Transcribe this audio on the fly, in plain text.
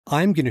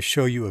I'm going to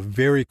show you a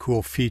very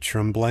cool feature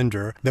in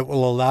Blender that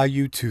will allow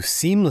you to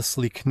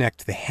seamlessly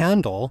connect the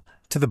handle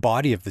to the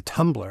body of the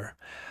tumbler.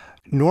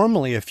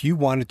 Normally, if you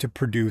wanted to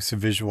produce a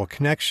visual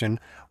connection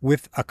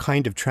with a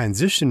kind of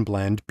transition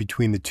blend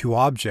between the two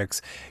objects,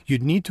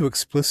 you'd need to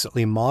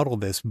explicitly model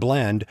this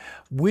blend,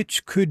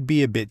 which could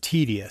be a bit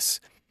tedious.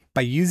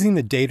 By using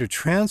the data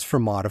transfer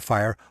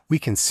modifier, we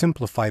can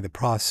simplify the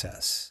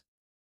process.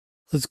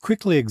 Let's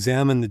quickly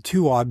examine the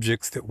two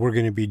objects that we're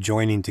going to be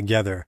joining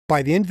together.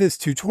 By the end of this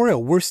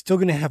tutorial, we're still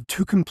going to have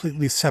two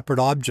completely separate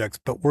objects,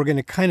 but we're going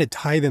to kind of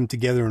tie them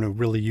together in a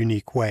really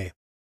unique way.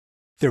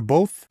 They're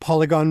both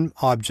polygon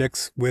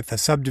objects with a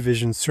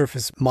subdivision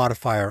surface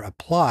modifier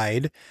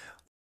applied,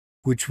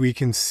 which we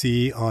can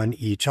see on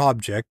each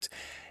object.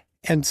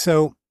 And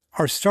so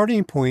our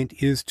starting point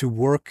is to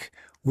work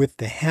with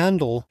the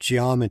handle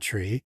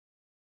geometry.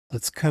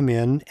 Let's come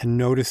in and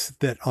notice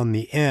that on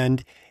the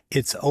end,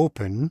 it's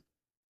open.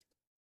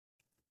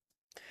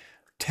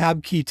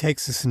 Tab key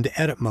takes us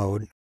into edit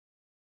mode.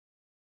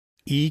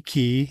 E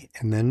key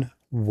and then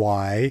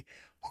Y.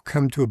 We'll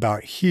come to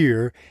about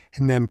here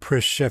and then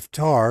press Shift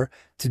R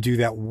to do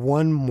that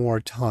one more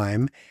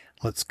time.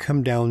 Let's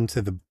come down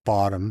to the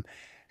bottom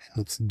and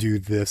let's do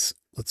this.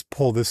 Let's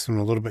pull this one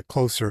a little bit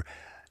closer.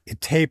 It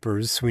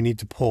tapers, so we need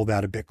to pull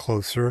that a bit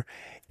closer.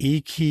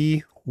 E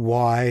key,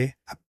 Y,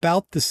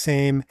 about the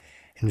same,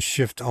 and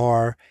Shift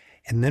R.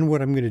 And then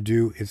what I'm going to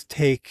do is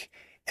take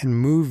and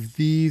move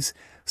these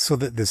so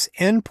that this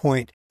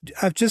endpoint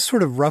just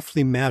sort of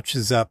roughly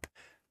matches up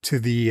to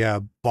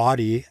the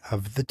body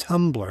of the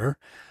tumbler.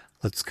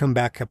 Let's come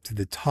back up to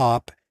the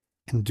top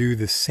and do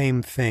the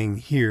same thing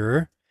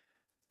here.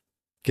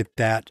 Get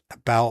that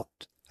about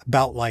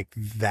like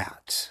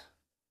that.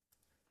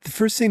 The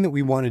first thing that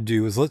we want to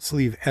do is let's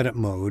leave edit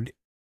mode,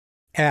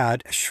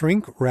 add a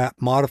Shrinkwrap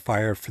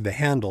modifier for the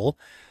handle.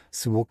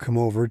 So we'll come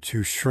over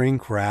to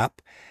Shrinkwrap,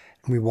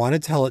 and we want to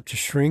tell it to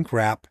shrink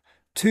wrap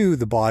to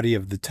the body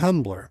of the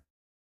tumbler.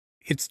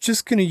 It's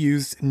just going to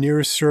use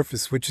nearest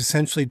surface, which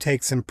essentially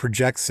takes and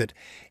projects it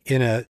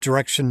in a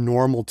direction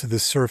normal to the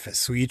surface.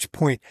 So each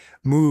point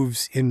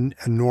moves in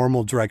a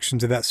normal direction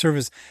to that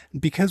surface.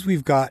 Because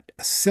we've got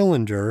a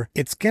cylinder,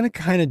 it's going to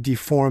kind of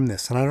deform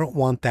this, and I don't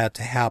want that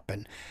to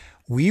happen.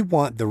 We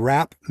want the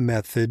wrap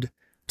method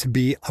to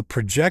be a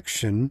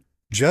projection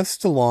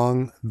just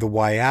along the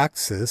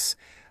y-axis,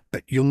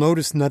 but you'll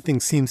notice nothing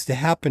seems to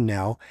happen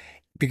now,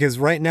 because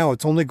right now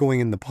it's only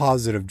going in the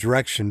positive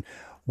direction,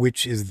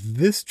 which is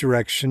this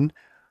direction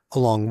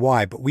along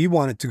y, but we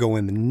want it to go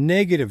in the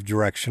negative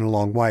direction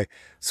along y,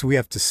 so we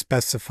have to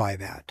specify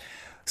that.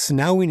 So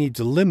now we need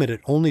to limit it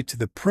only to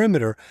the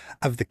perimeter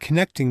of the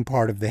connecting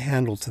part of the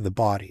handle to the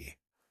body.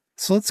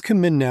 So let's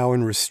come in now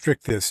and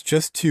restrict this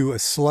just to a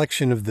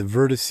selection of the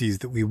vertices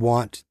that we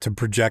want to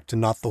project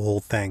and not the whole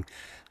thing.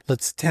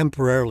 Let's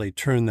temporarily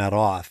turn that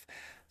off.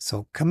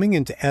 So coming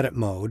into edit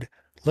mode,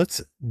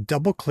 let's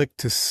double click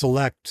to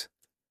select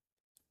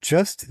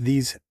just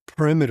these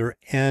perimeter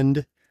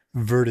end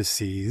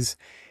vertices,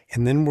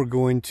 and then we're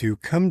going to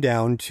come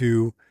down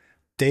to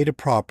data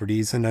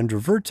properties, and under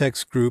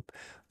vertex group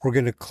we're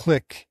going to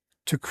click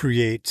to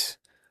create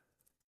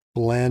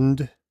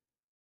blend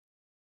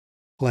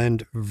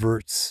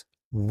verts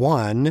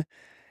 1,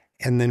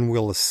 and then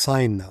we'll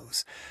assign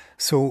those.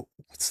 So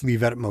let's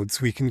leave edit mode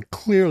so we can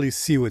clearly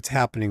see what's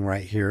happening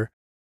right here.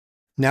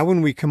 Now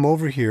when we come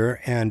over here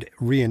and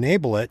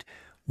re-enable it,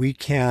 we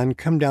can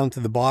come down to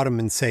the bottom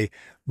and say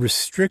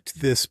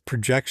restrict this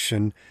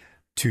projection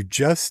to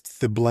just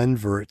the blend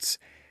verts,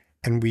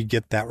 and we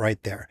get that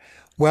right there.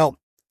 Well,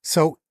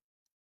 so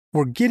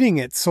we're getting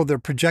it so they're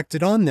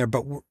projected on there,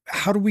 but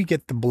how do we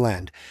get the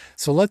blend?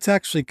 So let's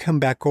actually come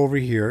back over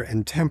here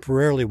and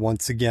temporarily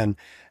once again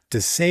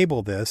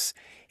disable this,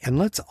 and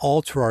let's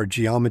alter our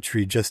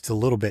geometry just a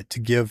little bit to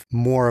give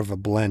more of a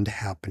blend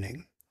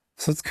happening.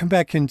 So let's come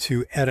back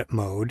into edit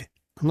mode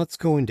and let's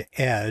go into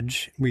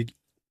edge.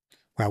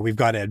 We've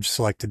got edge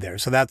selected there,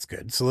 so that's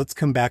good. So let's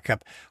come back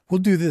up. We'll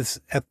do this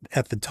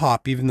at the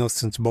top, even though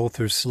since both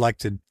are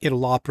selected,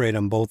 it'll operate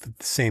on both at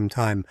the same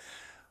time.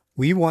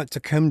 We want to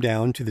come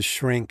down to the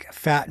shrink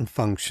fatten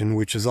function,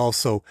 which is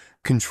also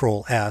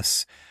Control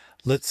S.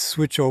 Let's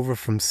switch over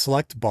from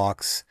select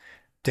box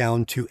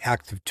down to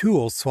active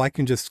tools, so I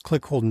can just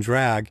click, hold, and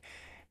drag,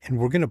 and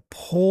we're going to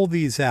pull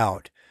these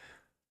out.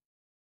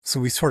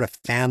 So we sort of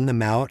fan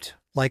them out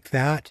like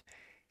that,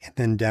 and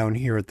then down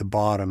here at the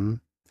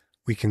bottom,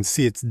 we can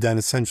see it's done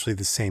essentially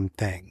the same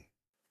thing.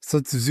 So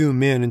let's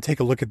zoom in and take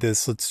a look at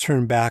this. Let's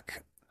turn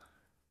back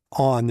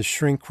on the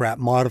Shrinkwrap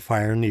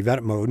modifier and leave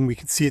edit mode, and we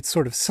can see it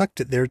sort of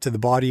sucked it there to the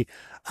body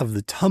of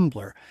the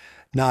tumbler.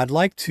 Now I'd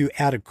like to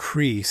add a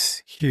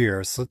crease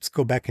here, so let's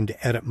go back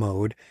into edit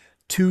mode,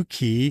 2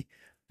 key,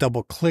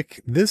 double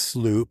click this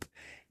loop,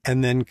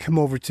 and then come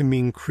over to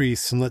mean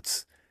crease, and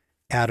let's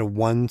add a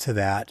 1 to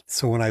that.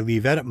 So when I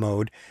leave edit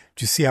mode,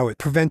 do you see how it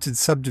prevented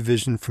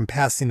subdivision from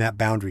passing that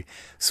boundary?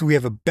 So we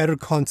have a better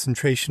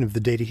concentration of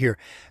the data here.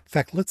 In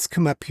fact, let's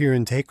come up here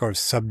and take our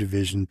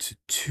subdivision to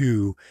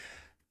 2.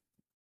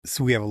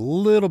 So we have a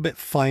little bit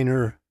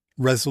finer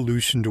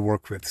resolution to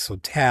work with. So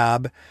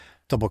tab,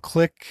 double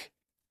click,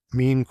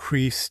 mean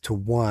crease to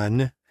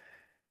 1.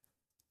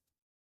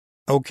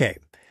 Okay,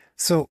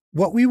 so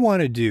what we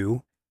want to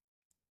do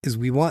is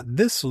we want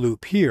this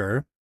loop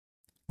here,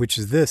 which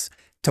is this,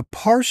 to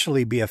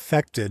partially be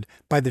affected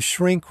by the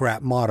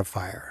Shrinkwrap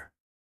modifier.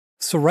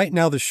 So right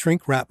now the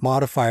Shrinkwrap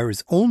modifier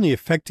is only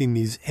affecting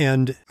these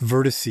end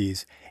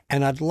vertices,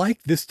 and I'd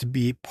like this to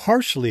be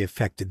partially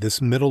affected,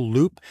 this middle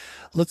loop.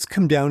 Let's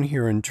come down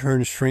here and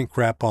turn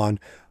Shrinkwrap on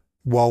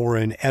while we're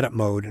in edit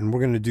mode, and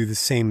we're going to do the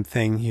same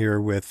thing here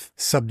with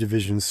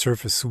subdivision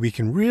surface so we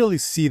can really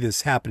see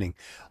this happening.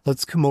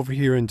 Let's come over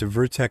here into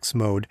vertex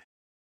mode.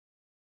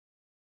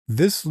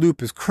 This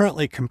loop is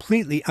currently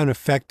completely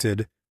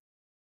unaffected.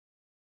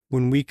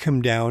 When we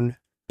come down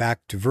back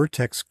to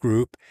vertex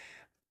group,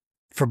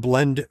 for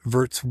blend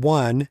verts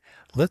 1,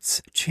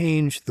 let's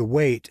change the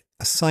weight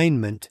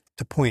assignment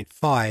to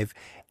 0.5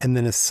 and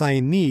then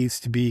assign these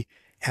to be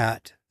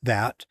at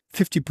that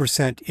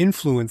 50%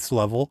 influence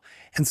level,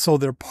 and so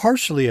they're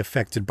partially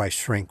affected by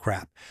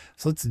Shrinkwrap.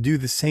 So let's do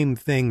the same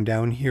thing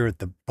down here at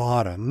the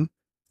bottom.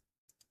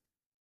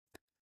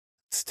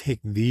 Let's take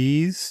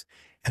these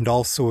and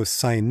also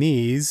assign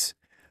these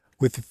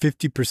with a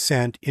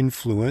 50%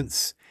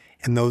 influence,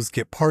 and those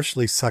get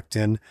partially sucked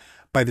in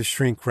by the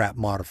Shrinkwrap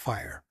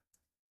modifier.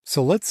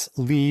 So let's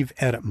leave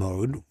edit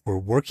mode. We're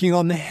working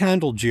on the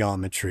handle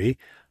geometry.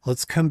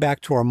 Let's come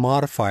back to our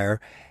modifier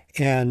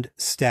and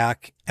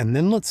stack, and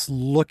then let's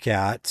look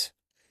at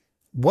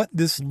what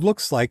this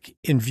looks like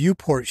in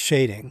viewport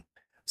shading.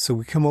 So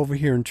we come over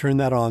here and turn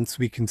that on so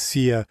we can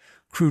see a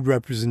crude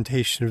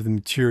representation of the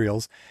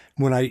materials.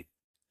 When I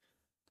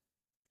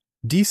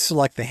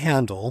deselect the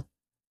handle,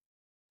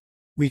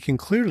 we can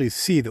clearly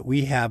see that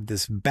we have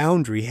this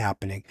boundary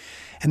happening.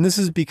 And this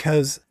is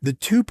because the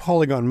two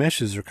polygon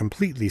meshes are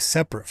completely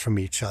separate from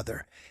each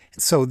other.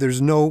 So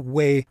there's no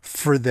way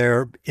for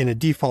there, in a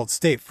default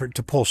state, for it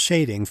to pull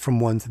shading from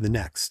one to the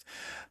next.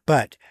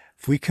 But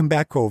if we come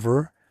back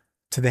over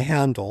to the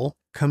handle,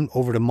 come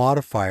over to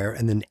modifier,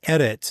 and then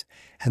edit,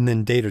 and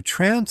then data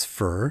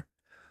transfer,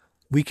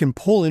 we can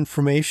pull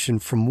information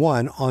from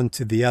one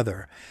onto the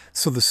other.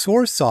 So the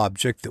source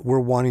object that we're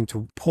wanting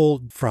to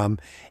pull from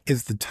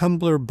is the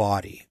tumbler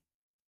body.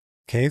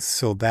 Okay,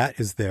 so that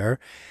is there.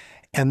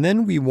 And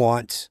then we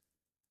want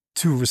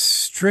to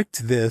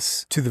restrict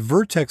this to the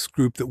vertex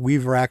group that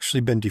we've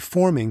actually been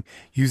deforming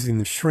using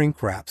the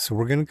Shrinkwrap. So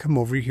we're going to come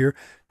over here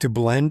to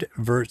blend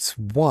verts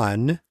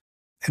 1,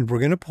 and we're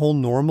going to pull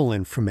normal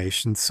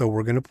information. So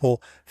we're going to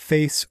pull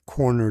face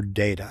corner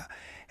data.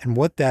 And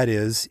what that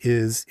is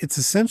it's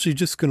essentially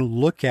just going to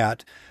look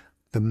at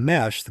the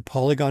mesh, the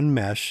polygon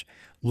mesh,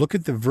 look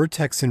at the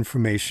vertex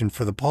information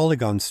for the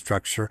polygon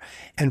structure,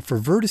 and for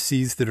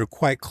vertices that are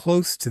quite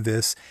close to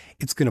this,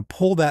 it's going to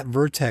pull that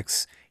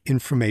vertex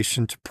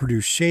information to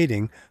produce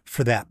shading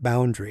for that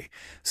boundary.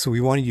 So we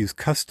want to use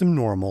custom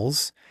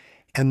normals,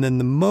 and then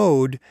the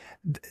mode,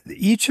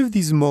 each of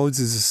these modes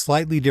is a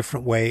slightly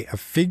different way of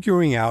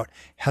figuring out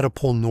how to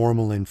pull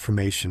normal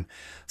information.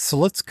 So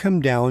let's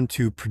come down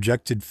to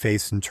projected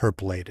face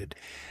interpolated.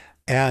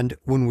 And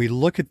when we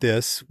look at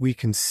this, we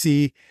can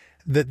see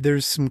that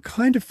there's some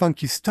kind of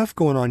funky stuff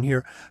going on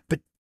here, but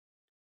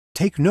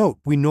take note,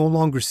 we no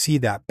longer see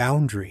that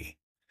boundary.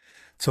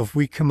 So if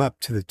we come up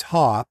to the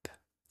top,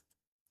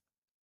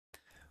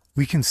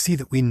 we can see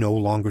that we no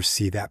longer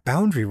see that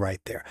boundary right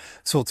there.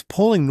 So it's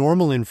pulling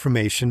normal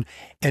information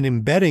and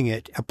embedding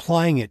it,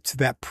 applying it to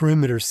that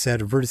perimeter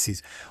set of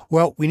vertices.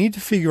 Well, we need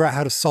to figure out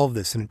how to solve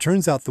this. And it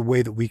turns out the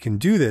way that we can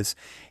do this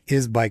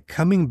is by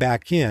coming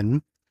back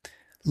in.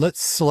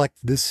 Let's select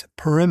this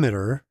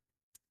perimeter,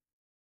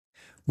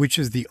 which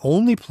is the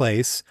only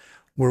place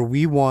where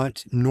we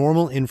want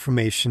normal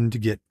information to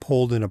get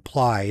pulled and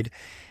applied.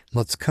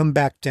 Let's come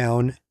back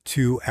down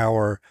to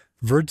our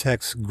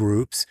vertex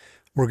groups.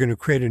 We're going to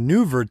create a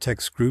new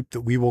vertex group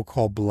that we will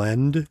call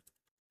blend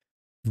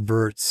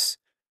verts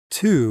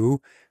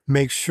 2.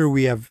 Make sure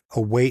we have a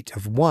weight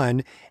of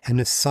 1 and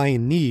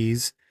assign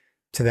these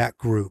to that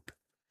group.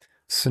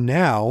 So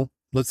now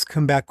let's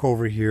come back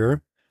over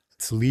here.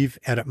 Let's leave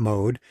edit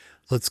mode.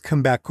 Let's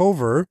come back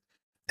over,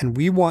 and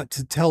we want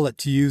to tell it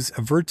to use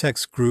a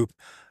vertex group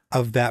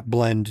of that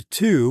blend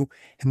 2,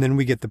 and then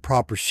we get the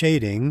proper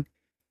shading.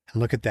 And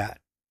look at that.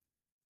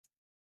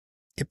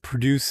 It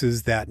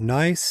produces that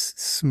nice,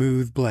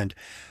 smooth blend.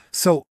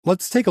 So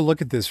let's take a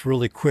look at this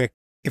really quick.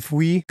 If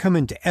we come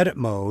into edit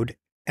mode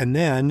and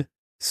then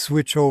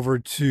switch over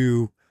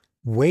to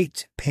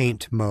weight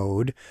paint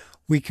mode,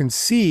 we can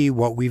see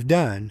what we've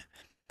done.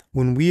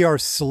 When we are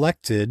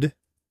selected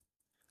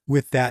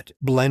with that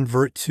blend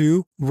vert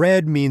 2,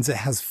 red means it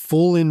has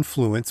full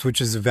influence, which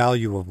is a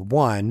value of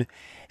 1.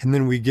 And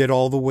then we get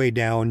all the way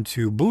down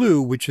to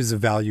blue, which is a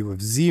value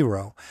of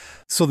 0.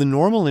 So the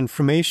normal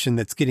information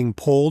that's getting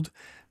pulled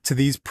to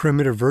these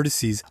perimeter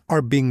vertices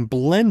are being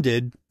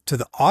blended to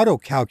the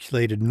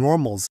auto-calculated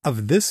normals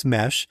of this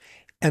mesh,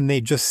 and they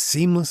just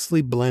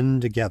seamlessly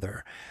blend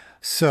together.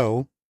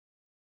 So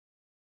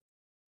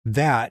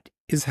that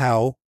is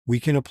how we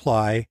can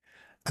apply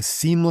a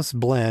seamless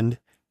blend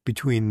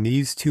between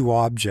these two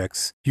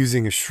objects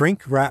using a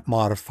Shrinkwrap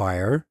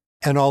modifier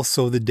and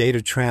also the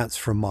data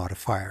transfer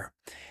modifier.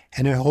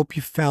 And I hope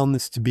you found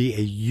this to be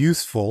a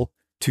useful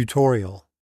tutorial.